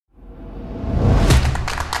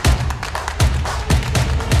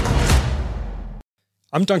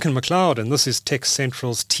I'm Duncan McLeod, and this is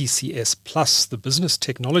TechCentral's TCS Plus, the business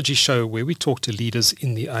technology show where we talk to leaders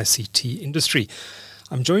in the ICT industry.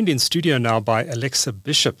 I'm joined in studio now by Alexa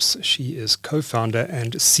Bisschops. She is co-founder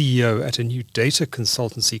and CEO at a new data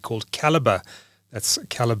consultancy called Calybre. That's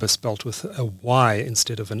Calybre spelt with a Y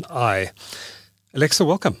instead of an I. Alexa,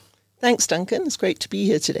 welcome. Thanks, Duncan. It's great to be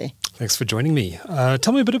here today. Thanks for joining me.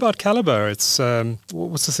 Tell me a bit about Calybre. What's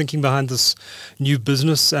the thinking behind this new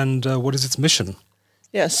business and what is its mission?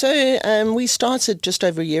 Yeah, so we started just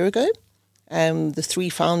over a year ago. The three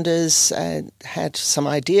founders had some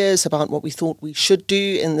ideas about what we thought we should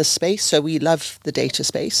do in this space. So we love the data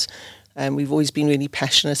space. We've always been really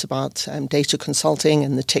passionate about data consulting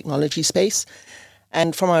and the technology space.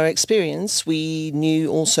 And from our experience, we knew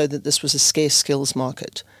also that this was a scarce skills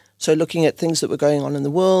market. So looking at things that were going on in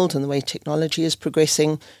the world and the way technology is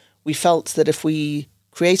progressing, we felt that if we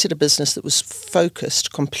created a business that was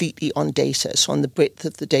focused completely on data, so on the breadth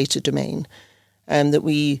of the data domain, that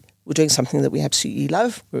we were doing something that we absolutely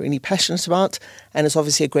love, we're really passionate about, and it's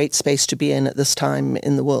obviously a great space to be in at this time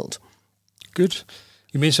in the world. Good.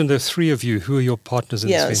 You mentioned there are three of you. Who are your partners in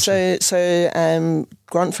this venture? So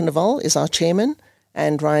Grant van der Wal is our chairman,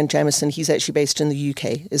 and Ryan Jamieson, he's actually based in the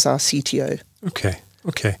UK, is our CTO.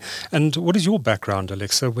 Okay. And what is your background,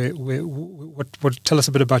 Alexa? Tell us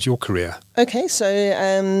a bit about your career. Okay,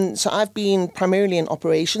 so I've been primarily in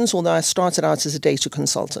operations, although I started out as a data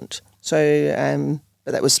consultant. So,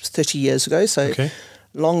 but that was 30 years ago. So,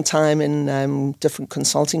 long time in different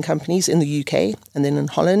consulting companies in the UK and then in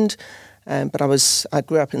Holland. But I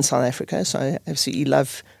grew up in South Africa, so I absolutely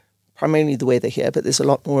love primarily the weather here, but there's a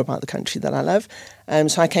lot more about the country that I love.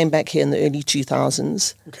 So I came back here in the early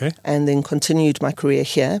 2000s and then continued my career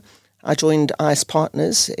here. I joined ICE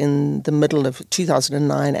Partners in the middle of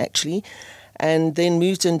 2009, actually, and then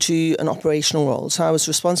moved into an operational role. So I was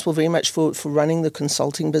responsible very much for running the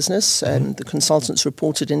consulting business. The consultants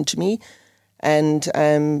reported into me and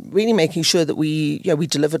really making sure that we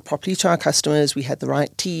delivered properly to our customers, we had the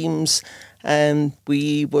right teams, and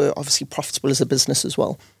we were obviously profitable as a business as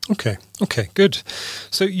well. Okay, good.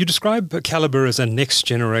 So you describe Calybre as a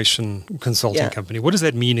next-generation consulting company. What does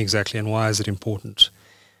that mean exactly, and why is it important?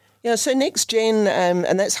 Yeah, so next gen,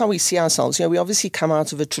 and that's how we see ourselves. We obviously come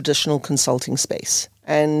out of a traditional consulting space.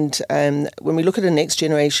 And when we look at a next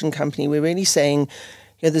generation company, we're really saying,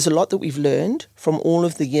 there's a lot that we've learned from all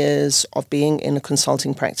of the years of being in a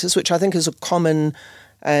consulting practice, which I think is a common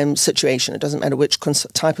situation. It doesn't matter which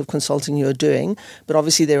type of consulting you're doing, but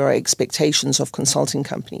obviously there are expectations of consulting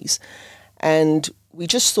companies. And we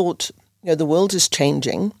just thought, the world is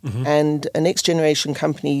changing and a next generation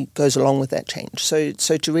company goes along with that change. So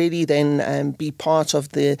to really then be part of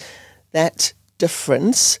that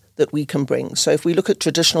difference that we can bring. So if we look at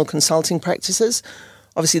traditional consulting practices,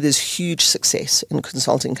 obviously there's huge success in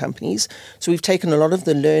consulting companies. So we've taken a lot of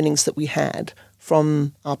the learnings that we had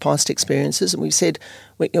from our past experiences and we've said,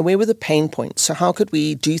 where were the pain points? So how could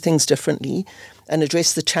we do things differently and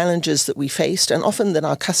address the challenges that we faced and often that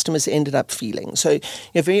our customers ended up feeling? So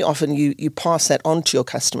very often you pass that on to your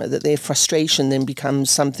customer, that their frustration then becomes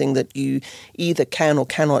something that you either can or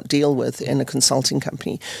cannot deal with in a consulting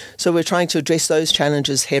company. So we're trying to address those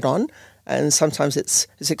challenges head on. And sometimes it's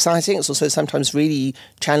exciting. It's also sometimes really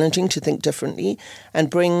challenging to think differently and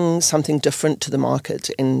bring something different to the market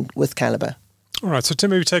with Calybre. All right. So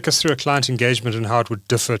maybe take us through a client engagement and how it would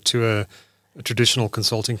differ to a traditional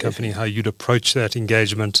consulting company, how you'd approach that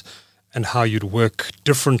engagement and how you'd work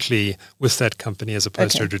differently with that company as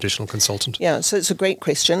opposed to a traditional consultant. Yeah, so it's a great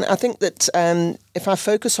question. I think that if I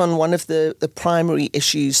focus on one of the primary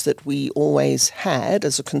issues that we always had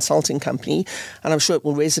as a consulting company, and I'm sure it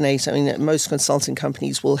will resonate, most consulting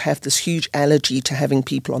companies will have this huge allergy to having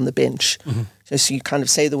people on the bench. So you kind of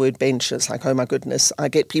say the word bench, it's like, oh my goodness. I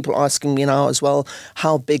get people asking me now as well,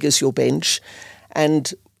 how big is your bench?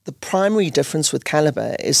 And the primary difference with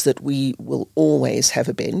Calybre is that we will always have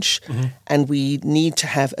a bench and we need to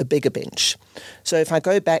have a bigger bench. So if I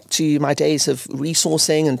go back to my days of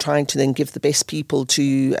resourcing and trying to then give the best people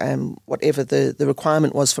to whatever the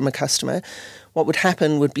requirement was from a customer, what would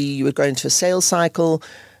happen would be you would go into a sales cycle,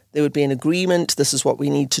 there would be an agreement, this is what we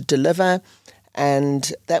need to deliver,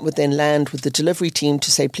 and that would then land with the delivery team to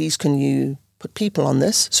say, please can you put people on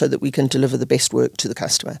this so that we can deliver the best work to the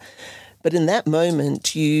customer. But in that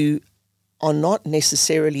moment, you are not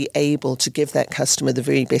necessarily able to give that customer the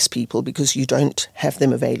very best people because you don't have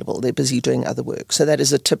them available. They're busy doing other work. So that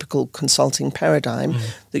is a typical consulting paradigm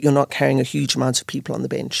that you're not carrying a huge amount of people on the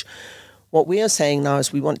bench. What we are saying now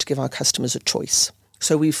is we want to give our customers a choice.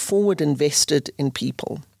 So we've forward invested in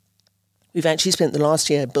people. We've actually spent the last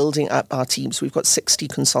year building up our teams. We've got 60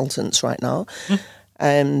 consultants right now.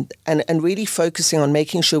 and really focusing on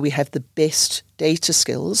making sure we have the best data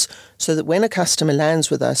skills so that when a customer lands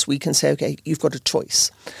with us, we can say, okay, you've got a choice.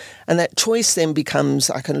 And that choice then becomes,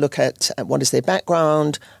 I can look at what is their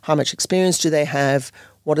background, how much experience do they have,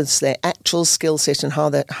 what is their actual skill set, and how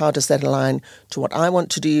does that align to what I want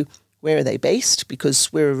to do, where are they based,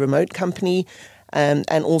 because we're a remote company, and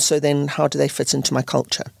also then how do they fit into my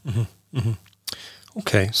culture. Mm-hmm. Mm-hmm.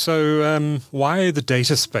 Okay, so why the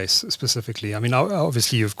data space specifically? I mean,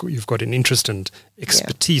 obviously you've got an interest and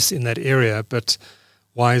expertise in that area, but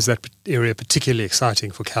why is that area particularly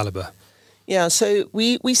exciting for Calybre? Yeah, so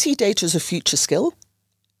we see data as a future skill.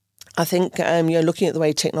 I think looking at the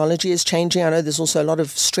way technology is changing, I know there's also a lot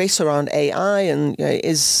of stress around AI, and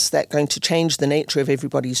is that going to change the nature of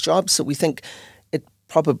everybody's jobs? So we think it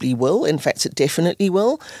probably will. In fact, it definitely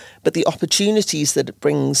will. But the opportunities that it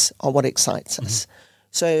brings are what excites us.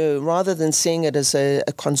 So rather than seeing it as a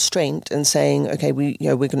constraint and saying, okay, we're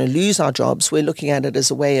going to lose our jobs, we're looking at it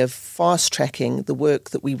as a way of fast-tracking the work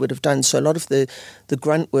that we would have done. So a lot of the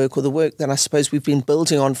grunt work, or the work that I suppose we've been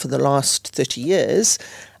building on for the last 30 years,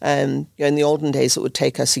 in the olden days it would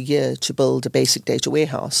take us a year to build a basic data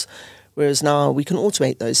warehouse. Whereas now we can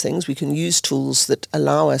automate those things. We can use tools that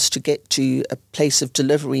allow us to get to a place of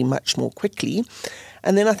delivery much more quickly.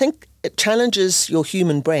 And then I think it challenges your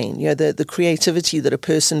human brain, the creativity that a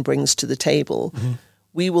person brings to the table. Mm-hmm.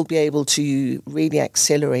 We will be able to really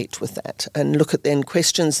accelerate with that and look at then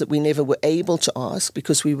questions that we never were able to ask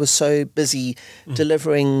because we were so busy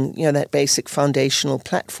delivering, that basic foundational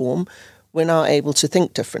platform. We're now able to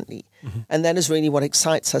think differently. Mm-hmm. And that is really what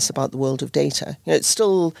excites us about the world of data. It's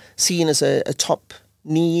still seen as a top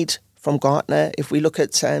need from Gartner. If we look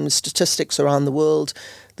at statistics around the world,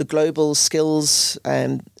 the global skills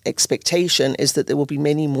expectation is that there will be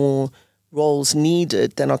many more roles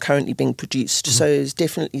needed than are currently being produced. Mm-hmm. So it's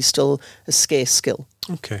definitely still a scarce skill.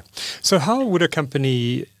 Okay. So how would a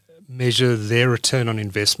company measure their return on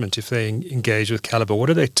investment if they engage with Calybre? What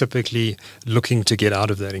are they typically looking to get out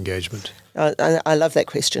of that engagement? I love that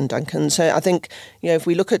question, Duncan. So I think, if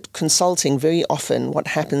we look at consulting, very often what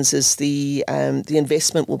happens is the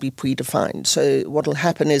investment will be predefined. So what will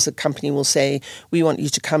happen is a company will say, we want you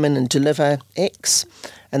to come in and deliver X,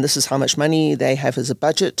 and this is how much money they have as a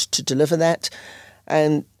budget to deliver that.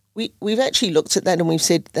 And we've actually looked at that and we've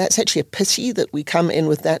said that's actually a pity that we come in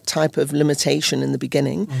with that type of limitation in the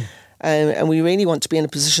beginning. And we really want to be in a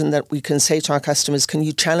position that we can say to our customers, can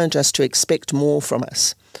you challenge us to expect more from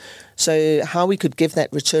us? So how we could give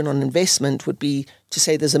that return on investment would be to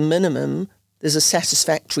say there's a minimum, there's a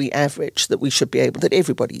satisfactory average that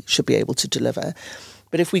everybody should be able to deliver.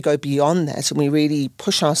 But if we go beyond that and we really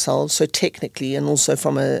push ourselves so technically and also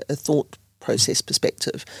from a thought process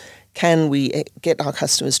perspective, can we get our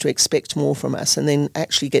customers to expect more from us and then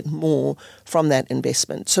actually get more from that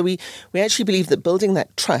investment? So we actually believe that building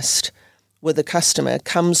that trust with the customer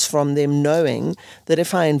comes from them knowing that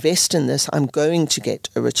if I invest in this, I'm going to get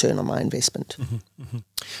a return on my investment. Mm-hmm, mm-hmm.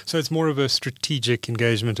 So it's more of a strategic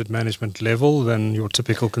engagement at management level than your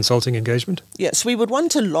typical consulting engagement? Yes, we would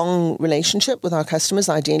want a long relationship with our customers.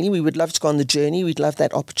 Ideally, we would love to go on the journey. We'd love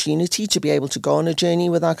that opportunity to be able to go on a journey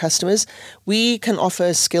with our customers. We can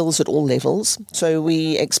offer skills at all levels. So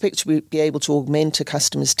we expect to be able to augment a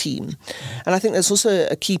customer's team. Mm-hmm. And I think that's also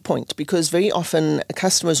a key point because very often a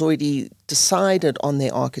customer has already decided on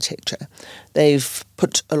their architecture. They've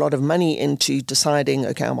put a lot of money into deciding,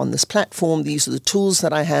 okay, I'm on this platform, these are the tools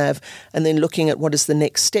that I have, and then looking at what is the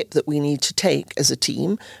next step that we need to take as a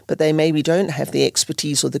team, but they maybe don't have the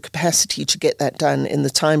expertise or the capacity to get that done in the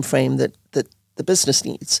time frame that the business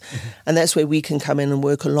needs. Mm-hmm. And that's where we can come in and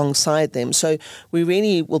work alongside them. So we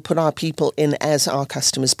really will put our people in as our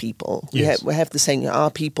customers' people. Yes. We have the saying, our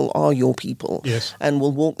people are your people. Yes. And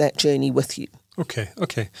we'll walk that journey with you. Okay.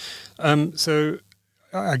 So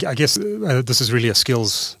I guess this is really a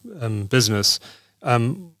skills business.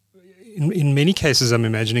 In many cases, I'm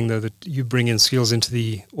imagining, though, that you bring in skills into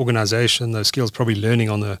the organization, those skills probably learning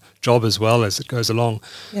on the job as well as it goes along.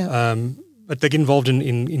 Yeah. But they get involved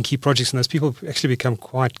in key projects, and those people actually become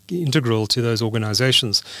quite integral to those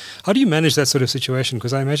organizations. How do you manage that sort of situation?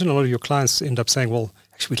 Because I imagine a lot of your clients end up saying, well,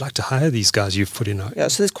 actually, we'd like to hire these guys you've put in. Yeah,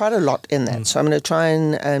 so there's quite a lot in that. So I'm going to try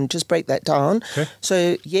and just break that down. Okay.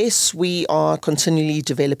 So yes, we are continually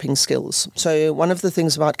developing skills. So one of the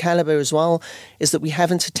things about Calybre as well is that we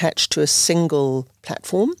haven't attached to a single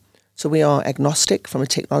platform. So we are agnostic from a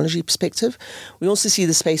technology perspective. We also see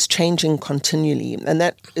the space changing continually. And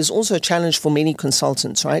that is also a challenge for many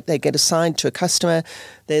consultants, right? They get assigned to a customer.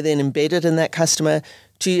 They're then embedded in that customer.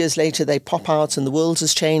 2 years later, they pop out and the world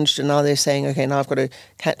has changed, and now they're saying, okay, now I've got to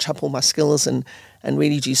catch up all my skills and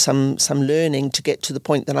really do some learning to get to the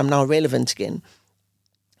point that I'm now relevant again.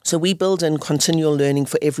 So we build in continual learning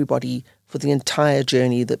for everybody for the entire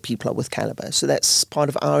journey that people are with Calybre. So that's part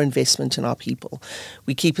of our investment in our people.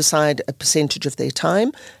 We keep aside a percentage of their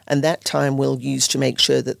time, and that time we'll use to make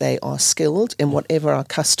sure that they are skilled in whatever our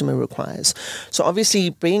customer requires. So obviously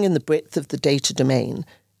bringing in the breadth of the data domain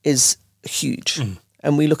is huge.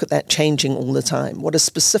 And we look at that changing all the time. What a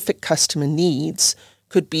specific customer needs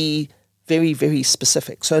could be very, very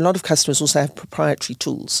specific. So a lot of customers also have proprietary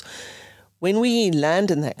tools. When we land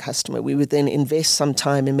in that customer, we would then invest some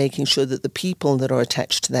time in making sure that the people that are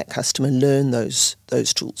attached to that customer learn those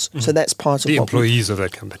tools. So that's part of the employees of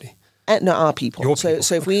that company. No, our people. Your people.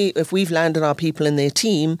 So if we've landed our people in their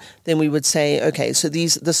team, then we would say, okay, so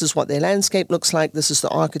this is what their landscape looks like. This is the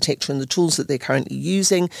architecture and the tools that they're currently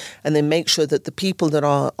using, and then make sure that the people that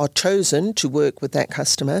are chosen to work with that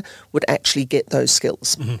customer would actually get those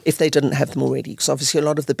skills if they didn't have them already. Because obviously a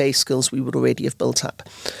lot of the base skills we would already have built up.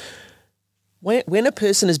 When a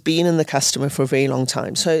person has been in the customer for a very long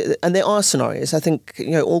time, and there are scenarios, I think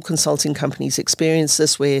all consulting companies experience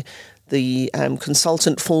this, where the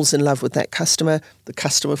consultant falls in love with that customer, the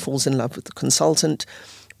customer falls in love with the consultant.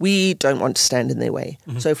 We don't want to stand in their way.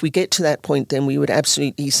 So if we get to that point, then we would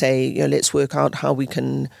absolutely say, let's work out how we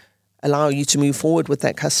can allow you to move forward with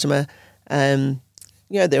that customer.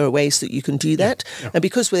 There are ways that you can do that. Yeah. And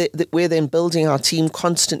because we're then building our team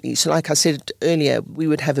constantly, so like I said earlier, we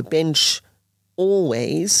would have a bench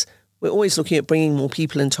always. We're always looking at bringing more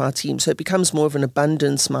people into our team. So it becomes more of an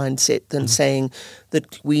abundance mindset than saying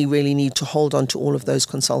that we really need to hold on to all of those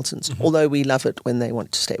consultants, although we love it when they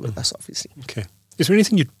want to stay with us, obviously. Okay. Is there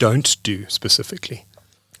anything you don't do specifically?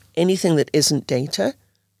 Anything that isn't data,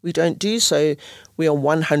 we don't do. So we are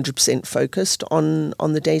 100% focused on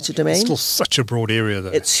the data domain. It's still such a broad area, though.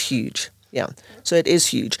 It's huge. Yeah, so it is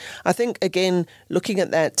huge. I think, again, looking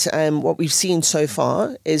at that, what we've seen so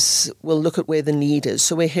far is we'll look at where the need is.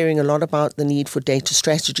 So we're hearing a lot about the need for data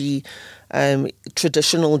strategy,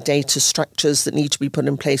 traditional data structures that need to be put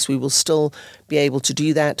in place. We will still be able to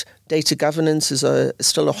do that. Data governance is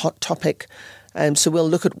still a hot topic. So we'll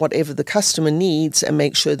look at whatever the customer needs and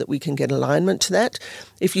make sure that we can get alignment to that.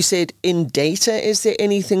 If you said in data, is there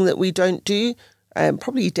anything that we don't do?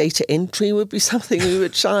 Probably data entry would be something we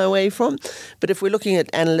would shy away from. But if we're looking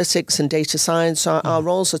at analytics and data science, our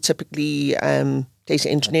roles are typically data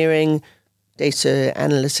engineering, data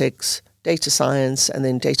analytics, data science, and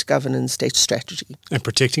then data governance, data strategy. And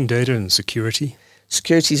protecting data and security?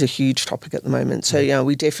 Security is a huge topic at the moment. So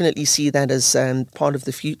we definitely see that as part of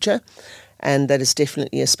the future. And that is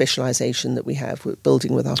definitely a specialization that we have. We're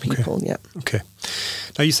building with our people, Okay.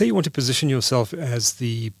 Now, you say you want to position yourself as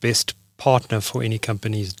the best partner for any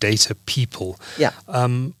company's data people. Yeah.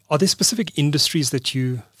 Are there specific industries that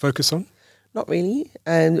you focus on? Not really.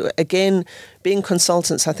 And again, being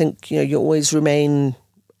consultants, I think you always remain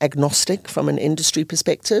agnostic from an industry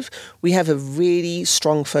perspective. We have a really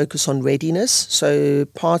strong focus on readiness. So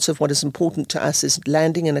part of what is important to us is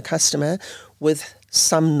landing in a customer with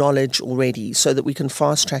some knowledge already so that we can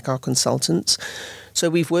fast track our consultants.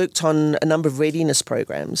 So we've worked on a number of readiness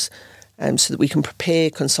programs so that we can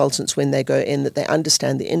prepare consultants when they go in, that they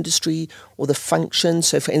understand the industry or the function.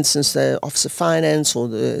 So, for instance, the Office of Finance or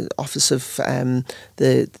the Office of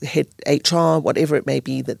the head HR, whatever it may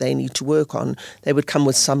be that they need to work on, they would come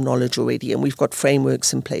with some knowledge already. And we've got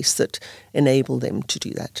frameworks in place that enable them to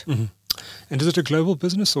do that. Mm-hmm. And is it a global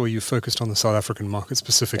business, or are you focused on the South African market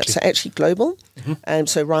specifically? So actually global.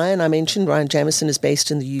 So Ryan Jamieson is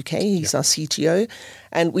based in the UK. He's our CTO.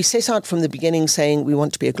 And we set out from the beginning saying we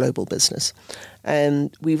want to be a global business.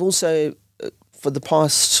 And we've also, for the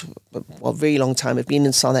past, very long time, have been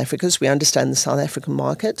in South Africa. So we understand the South African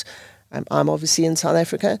market. I'm obviously in South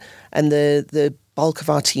Africa. And the bulk of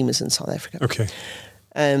our team is in South Africa. Okay.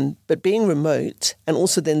 But being remote, and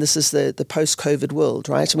also then this is the post-COVID world,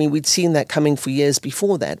 right? I mean, we'd seen that coming for years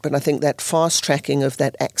before that, but I think that fast tracking of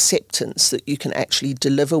that acceptance that you can actually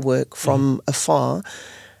deliver work from afar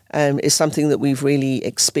is something that we've really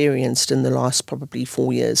experienced in the last probably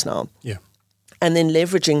 4 years now. Yeah. And then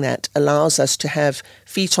leveraging that allows us to have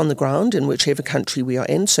feet on the ground in whichever country we are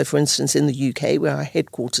in. So, for instance, in the UK, where our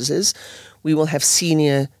headquarters is, we will have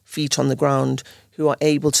senior feet on the ground who are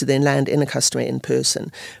able to then land in a customer in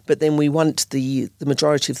person. But then we want the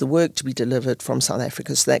majority of the work to be delivered from South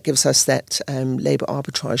Africa. So that gives us that labour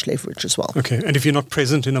arbitrage leverage as well. Okay. And if you're not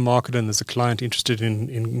present in a market and there's a client interested in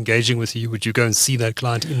engaging with you, would you go and see that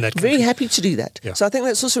client in that country? Very happy to do that. Yeah. So I think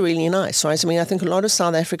that's also really nice, right? I mean, I think a lot of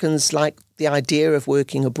South Africans like the idea of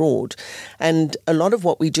working abroad. And a lot of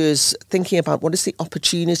what we do is thinking about what is the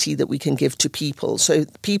opportunity that we can give to people. So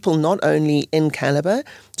people not only in Calybre,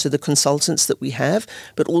 to the consultants that we have,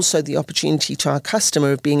 but also the opportunity to our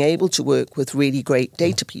customer of being able to work with really great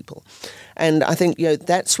data people. And I think,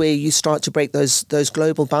 that's where you start to break those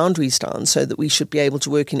global boundaries down so that we should be able to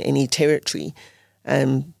work in any territory.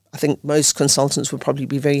 I think most consultants would probably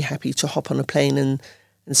be very happy to hop on a plane and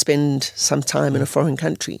spend some time in a foreign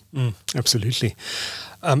country. Absolutely.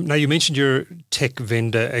 Now, you mentioned you're tech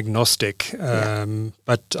vendor agnostic,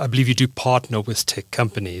 but I believe you do partner with tech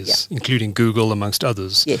companies, including Google, amongst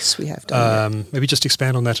others. Yes, we have done that. Maybe just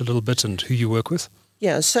expand on that a little bit and who you work with.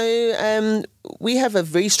 Yeah, so we have a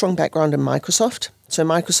very strong background in Microsoft. So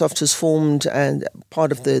Microsoft has formed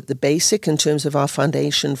part of the basic in terms of our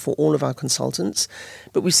foundation for all of our consultants.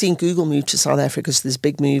 But we've seen Google move to South Africa, so there's a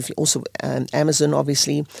big move. Also Amazon,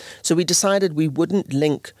 obviously. So we decided we wouldn't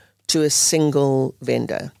link to a single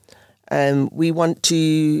vendor. We want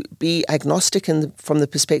to be agnostic from the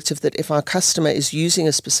perspective that if our customer is using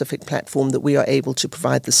a specific platform, that we are able to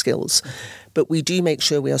provide the skills. But we do make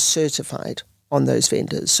sure we are certified on those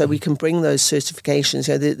vendors. So we can bring those certifications.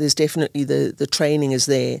 There's definitely the training is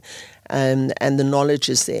there and the knowledge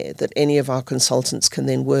is there that any of our consultants can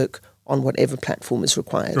then work on whatever platform is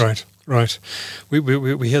required. Right.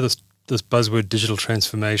 We hear this buzzword digital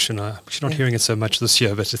transformation. We're not hearing it so much this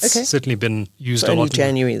year, but it's certainly been used a lot. Only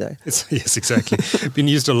January though. Yes, exactly. Been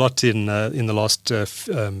used a lot in the last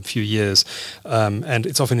few years, and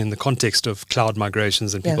it's often in the context of cloud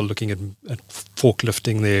migrations and people looking at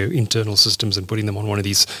forklifting their internal systems and putting them on one of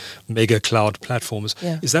these mega cloud platforms.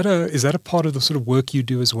 Yeah. Is that a part of the sort of work you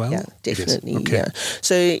do as well? Yeah, definitely. Okay. Yeah.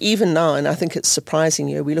 So even now, and I think it's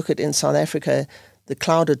surprising, we look at in South Africa, the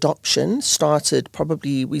cloud adoption started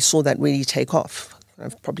we saw that really take off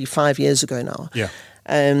probably 5 years ago now. Yeah.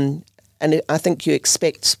 And I think you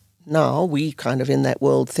expect now, we kind of in that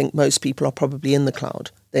world think most people are probably in the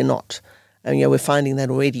cloud. They're not. And we're finding that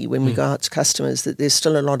already when we go out to customers that there's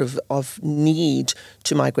still a lot of need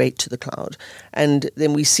to migrate to the cloud. And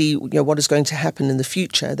then we see what is going to happen in the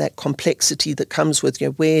future, that complexity that comes with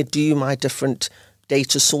where do my different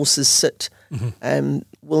data sources sit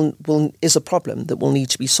is a problem that will need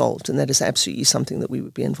to be solved, and that is absolutely something that we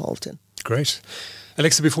would be involved in. Great.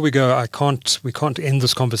 Alexa, before we go, we can't end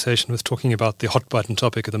this conversation with talking about the hot button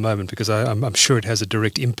topic at the moment, because I'm sure it has a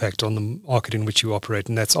direct impact on the market in which you operate,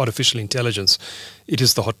 and that's artificial intelligence. It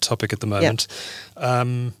is the hot topic at the moment.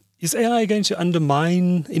 Is AI going to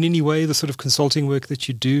undermine in any way the sort of consulting work that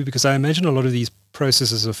you do? Because I imagine a lot of these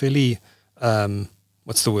processes are fairly,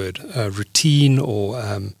 routine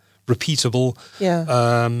or repeatable. Yeah.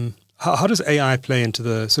 How does AI play into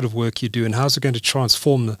the sort of work you do, and how is it going to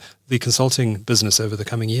transform the consulting business over the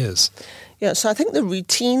coming years? Yeah, so I think the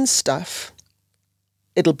routine stuff,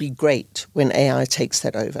 it'll be great when AI takes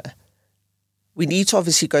that over. We need to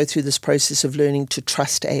obviously go through this process of learning to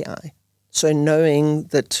trust AI. So knowing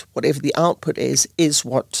that whatever the output is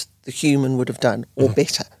what the human would have done, or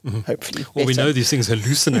better, hopefully. Well, we better. know these things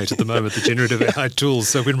hallucinate at the moment, the generative AI tools,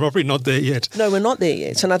 so we're probably not there yet. No, we're not there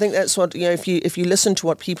yet. And I think that's what, if you listen to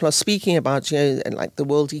what people are speaking about, like the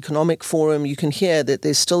World Economic Forum, you can hear that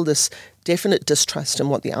there's still this definite distrust in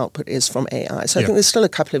what the output is from AI. So I think there's still a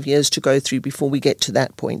couple of years to go through before we get to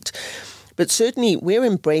that point. But certainly we're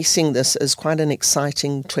embracing this as quite an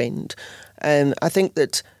exciting trend. And I think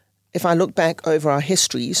that if I look back over our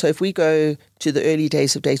history, so if we go to the early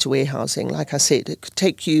days of data warehousing, like I said, it could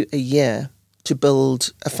take you a year to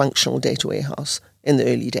build a functional data warehouse in the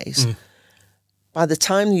early days. By the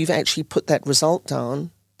time you've actually put that result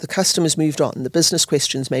down, the customer's moved on. The business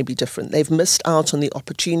questions may be different. They've missed out on the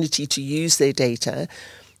opportunity to use their data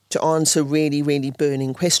to answer really, really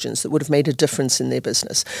burning questions that would have made a difference in their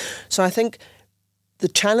business. So I think the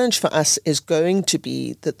challenge for us is going to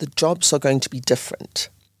be that the jobs are going to be different.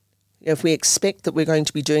 If we expect that we're going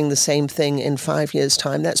to be doing the same thing in 5 years'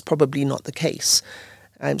 time, that's probably not the case.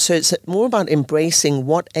 So it's more about embracing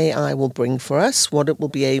what AI will bring for us, what it will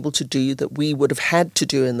be able to do that we would have had to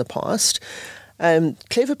do in the past.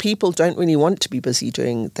 Clever people don't really want to be busy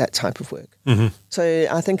doing that type of work. So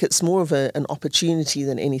I think it's more of an opportunity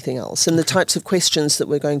than anything else. And the types of questions that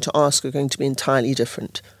we're going to ask are going to be entirely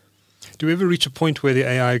different. Do we ever reach a point where the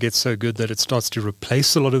AI gets so good that it starts to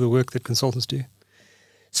replace a lot of the work that consultants do?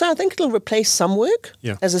 So I think it'll replace some work.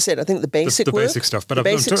 Yeah. As I said, I think the basic work. The basic stuff. But I'm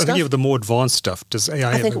thinking of the more advanced stuff. Does AI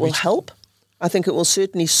I think it will help. I think it will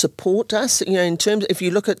certainly support us. In terms, if you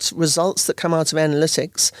look at results that come out of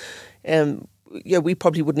analytics, we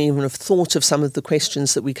probably wouldn't even have thought of some of the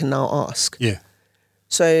questions that we can now ask. Yeah.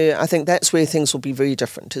 So I think that's where things will be very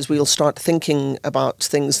different, is we'll start thinking about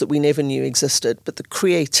things that we never knew existed. But the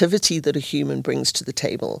creativity that a human brings to the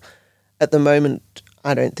table, at the moment,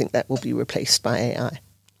 I don't think that will be replaced by AI.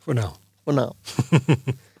 For now. For now.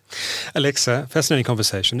 Alexa, fascinating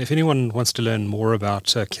conversation. If anyone wants to learn more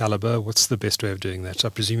about Calybre, what's the best way of doing that? I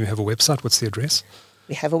presume you have a website. What's the address?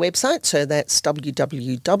 We have a website, so that's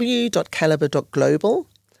www.calybre.global.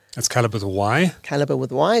 That's Calybre with a Y. Calybre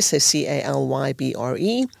with Y, so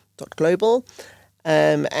CALYBRE.global.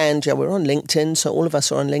 And yeah, we're on LinkedIn, so all of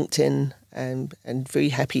us are on LinkedIn, and very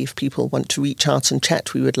happy if people want to reach out and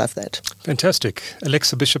chat. We would love that. Fantastic.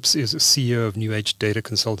 Alexa Bisschops is CEO of New Age Data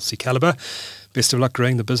Consultancy Calybre. Best of luck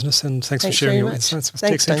growing the business, and thanks for sharing your insights with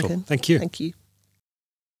TechCentral. Duncan. Thank you. Thank you.